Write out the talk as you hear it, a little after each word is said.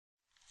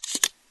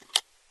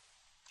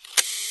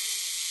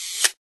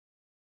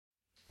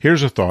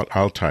Here's a thought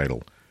I'll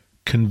title,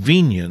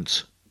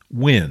 Convenience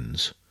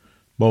Wins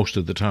Most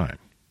of the Time.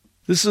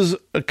 This is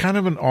a kind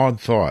of an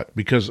odd thought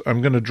because I'm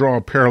going to draw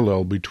a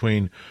parallel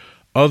between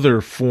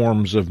other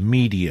forms of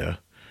media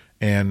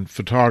and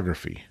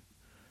photography.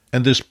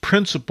 And this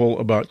principle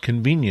about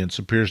convenience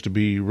appears to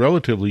be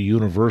relatively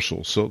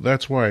universal, so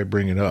that's why I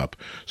bring it up.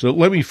 So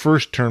let me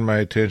first turn my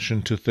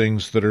attention to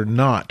things that are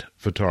not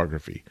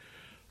photography.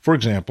 For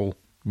example,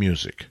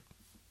 music.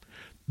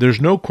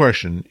 There's no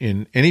question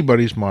in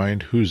anybody's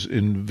mind who's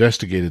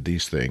investigated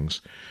these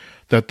things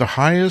that the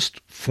highest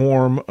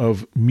form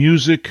of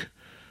music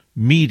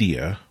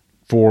media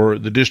for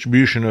the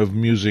distribution of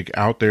music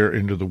out there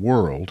into the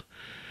world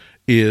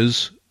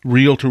is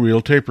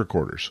reel-to-reel tape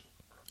recorders.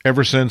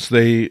 Ever since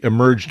they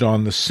emerged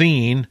on the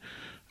scene,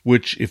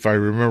 which, if I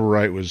remember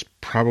right, was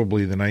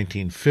probably the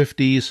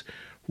 1950s,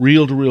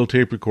 reel-to-reel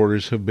tape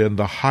recorders have been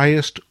the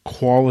highest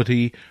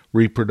quality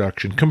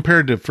reproduction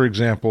compared to, for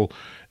example,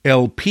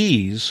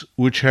 LPs,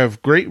 which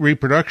have great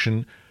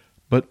reproduction,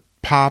 but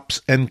pops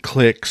and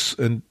clicks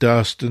and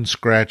dust and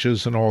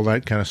scratches and all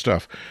that kind of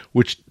stuff,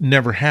 which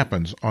never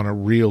happens on a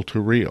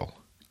reel-to-reel.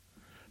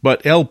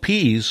 But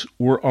LPs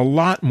were a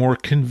lot more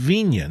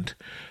convenient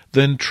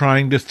than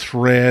trying to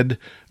thread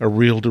a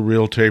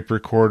reel-to-reel tape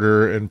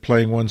recorder and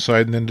playing one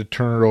side, and then to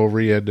turn it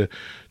over, you had to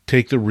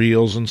take the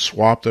reels and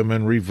swap them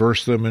and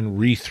reverse them and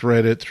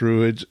rethread it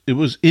through. It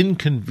was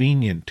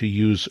inconvenient to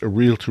use a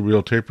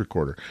reel-to-reel tape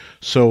recorder,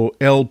 so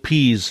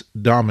LPs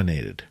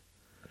dominated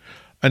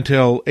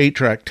until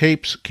 8-track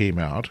tapes came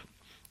out,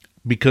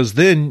 because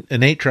then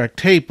an 8-track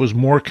tape was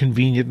more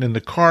convenient in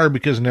the car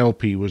because an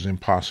LP was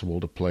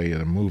impossible to play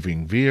in a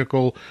moving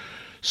vehicle.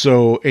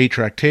 So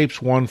 8-track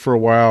tapes won for a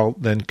while,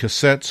 then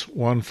cassettes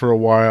won for a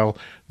while,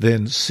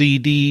 then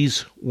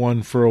CDs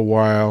won for a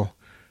while,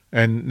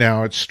 and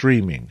now it's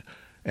streaming.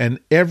 And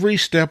every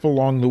step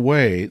along the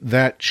way,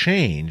 that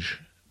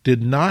change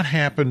did not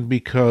happen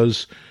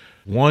because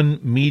one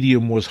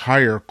medium was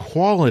higher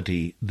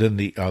quality than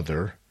the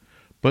other,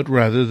 but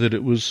rather that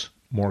it was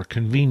more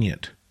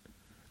convenient.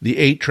 The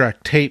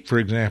 8-track tape, for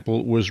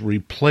example, was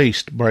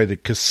replaced by the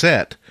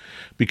cassette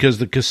because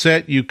the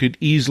cassette you could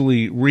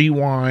easily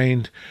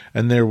rewind,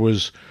 and there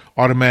was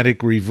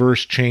automatic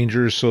reverse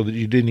changers so that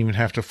you didn't even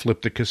have to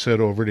flip the cassette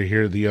over to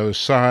hear the other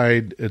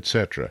side,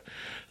 etc.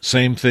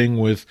 Same thing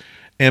with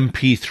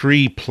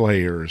MP3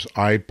 players,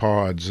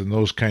 iPods, and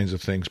those kinds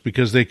of things,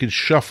 because they could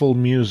shuffle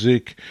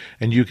music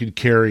and you could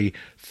carry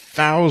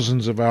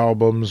thousands of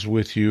albums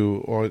with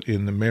you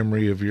in the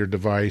memory of your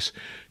device.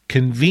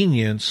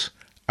 Convenience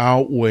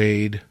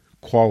outweighed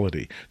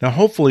quality. Now,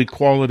 hopefully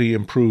quality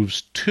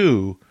improves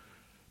too,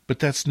 but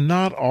that's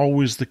not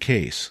always the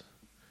case.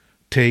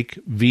 Take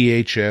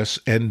VHS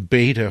and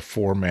beta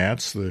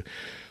formats.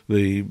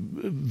 The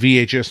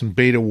VHS and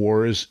beta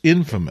war is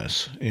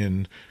infamous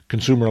in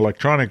consumer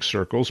electronics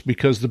circles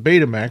because the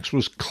Betamax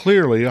was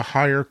clearly a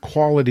higher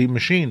quality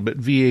machine,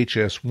 but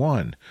VHS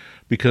won.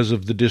 Because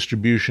of the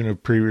distribution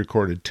of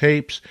pre-recorded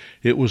tapes,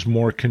 it was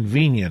more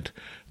convenient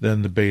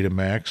than the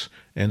Betamax,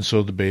 and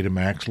so the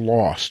Betamax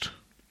lost.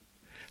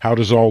 How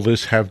does all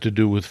this have to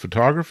do with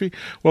photography?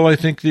 Well, I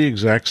think the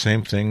exact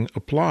same thing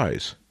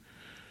applies.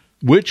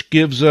 Which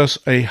gives us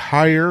a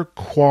higher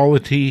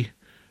quality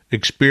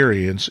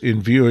experience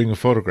in viewing a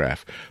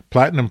photograph,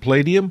 platinum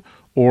palladium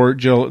or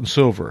gelatin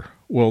silver?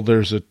 Well,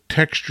 there's a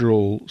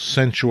textural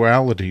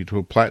sensuality to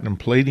a platinum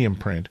palladium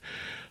print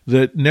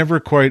that never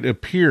quite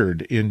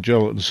appeared in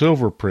gelatin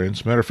silver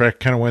prints. Matter of fact,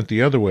 kind of went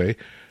the other way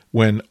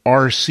when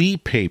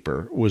RC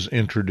paper was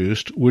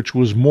introduced, which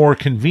was more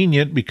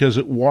convenient because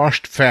it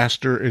washed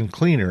faster and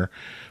cleaner,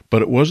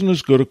 but it wasn't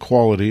as good a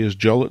quality as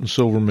gelatin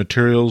silver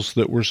materials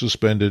that were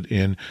suspended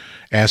in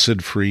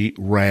acid-free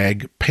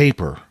rag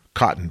paper,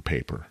 cotton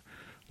paper.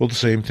 Well, the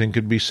same thing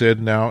could be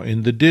said now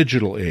in the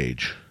digital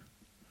age.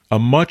 A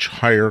much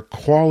higher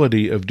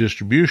quality of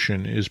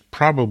distribution is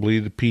probably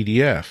the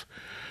PDF,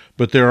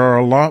 but there are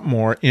a lot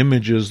more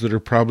images that are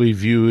probably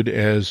viewed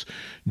as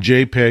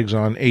JPEGs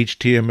on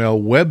HTML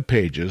web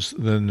pages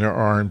than there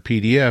are in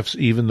PDFs,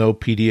 even though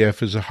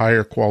PDF is a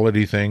higher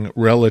quality thing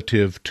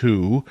relative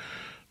to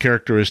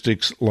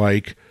characteristics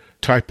like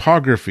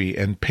typography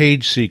and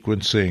page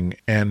sequencing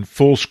and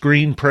full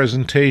screen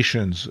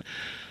presentations.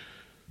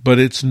 But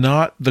it's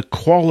not the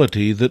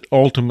quality that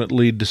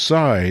ultimately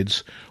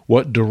decides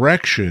what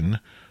direction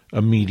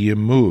a medium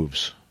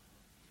moves.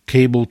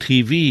 Cable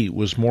TV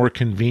was more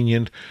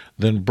convenient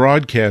than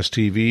broadcast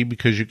TV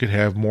because you could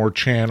have more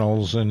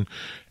channels and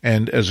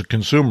as a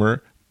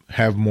consumer,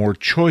 have more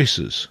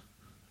choices.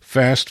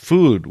 Fast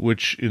food,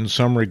 which in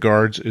some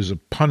regards is a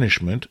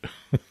punishment,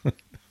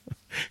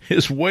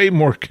 is way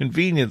more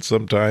convenient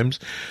sometimes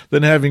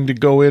than having to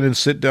go in and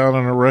sit down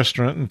in a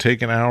restaurant and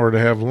take an hour to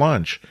have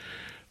lunch.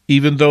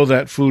 Even though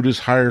that food is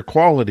higher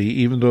quality,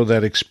 even though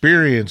that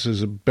experience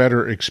is a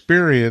better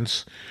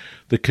experience,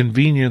 the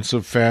convenience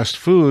of fast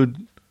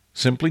food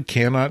simply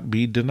cannot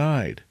be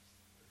denied.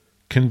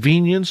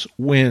 Convenience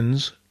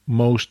wins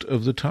most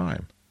of the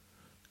time.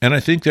 And I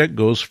think that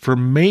goes for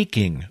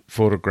making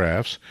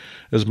photographs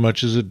as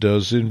much as it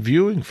does in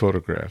viewing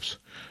photographs.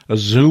 A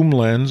zoom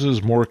lens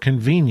is more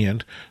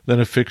convenient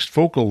than a fixed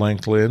focal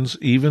length lens,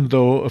 even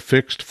though a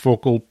fixed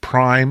focal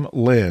prime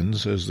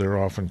lens, as they're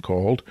often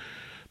called,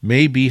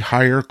 may be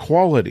higher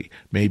quality,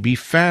 may be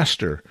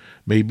faster,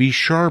 may be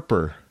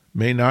sharper,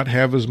 may not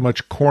have as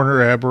much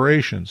corner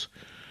aberrations.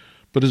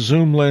 But a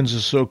zoom lens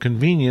is so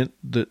convenient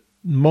that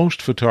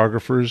most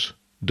photographers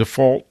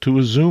default to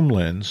a zoom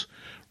lens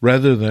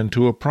rather than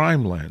to a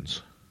prime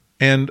lens.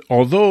 And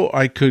although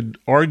I could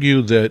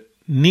argue that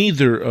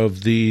neither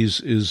of these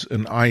is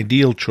an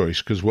ideal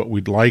choice, because what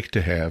we'd like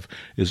to have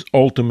is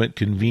ultimate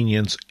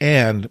convenience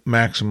and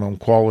maximum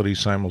quality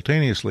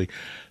simultaneously,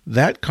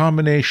 that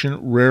combination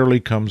rarely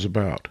comes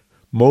about.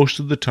 Most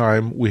of the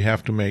time, we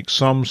have to make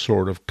some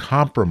sort of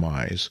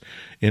compromise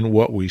in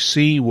what we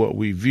see, what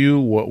we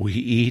view, what we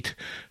eat,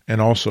 and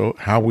also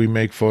how we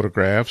make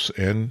photographs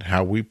and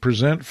how we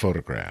present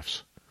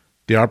photographs.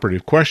 The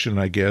operative question,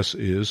 I guess,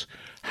 is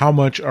how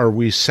much are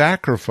we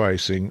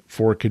sacrificing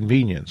for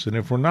convenience? And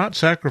if we're not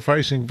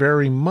sacrificing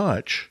very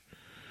much,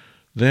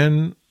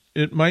 then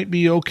it might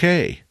be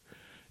okay.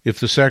 If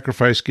the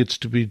sacrifice gets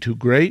to be too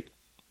great,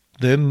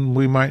 then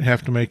we might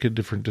have to make a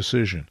different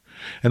decision.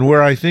 And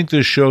where I think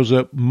this shows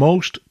up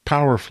most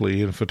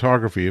powerfully in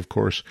photography, of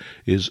course,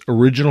 is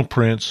original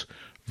prints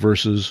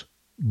versus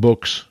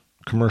books,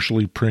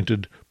 commercially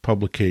printed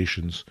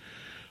publications.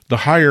 The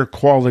higher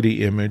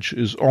quality image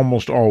is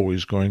almost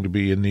always going to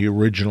be in the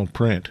original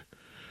print.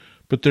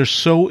 But they're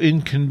so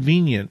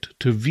inconvenient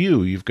to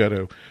view. You've got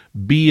to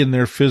be in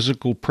their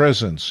physical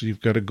presence.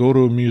 You've got to go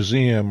to a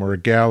museum or a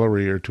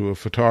gallery or to a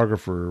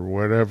photographer or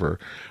whatever.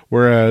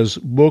 Whereas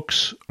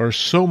books are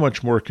so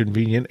much more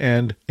convenient,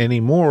 and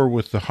anymore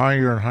with the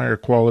higher and higher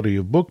quality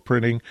of book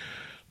printing,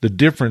 the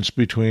difference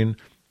between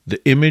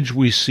the image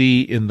we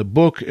see in the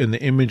book and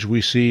the image we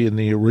see in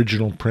the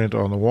original print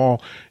on the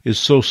wall is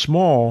so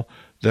small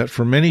that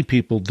for many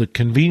people the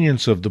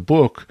convenience of the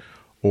book,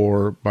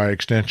 or by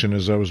extension,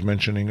 as I was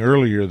mentioning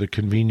earlier, the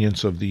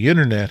convenience of the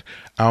internet,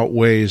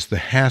 outweighs the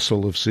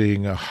hassle of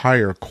seeing a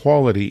higher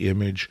quality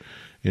image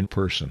in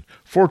person.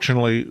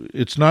 Fortunately,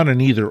 it's not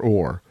an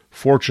either-or.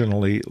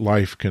 Fortunately,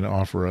 life can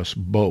offer us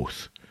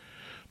both.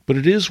 But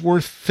it is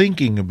worth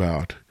thinking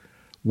about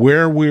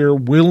where we're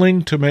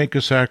willing to make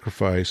a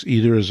sacrifice,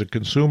 either as a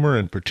consumer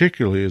and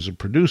particularly as a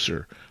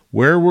producer,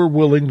 where we're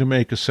willing to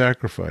make a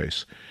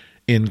sacrifice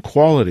in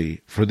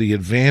quality for the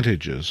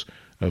advantages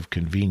of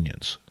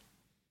convenience.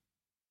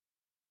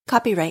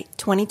 Copyright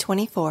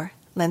 2024,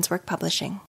 Lenswork Publishing.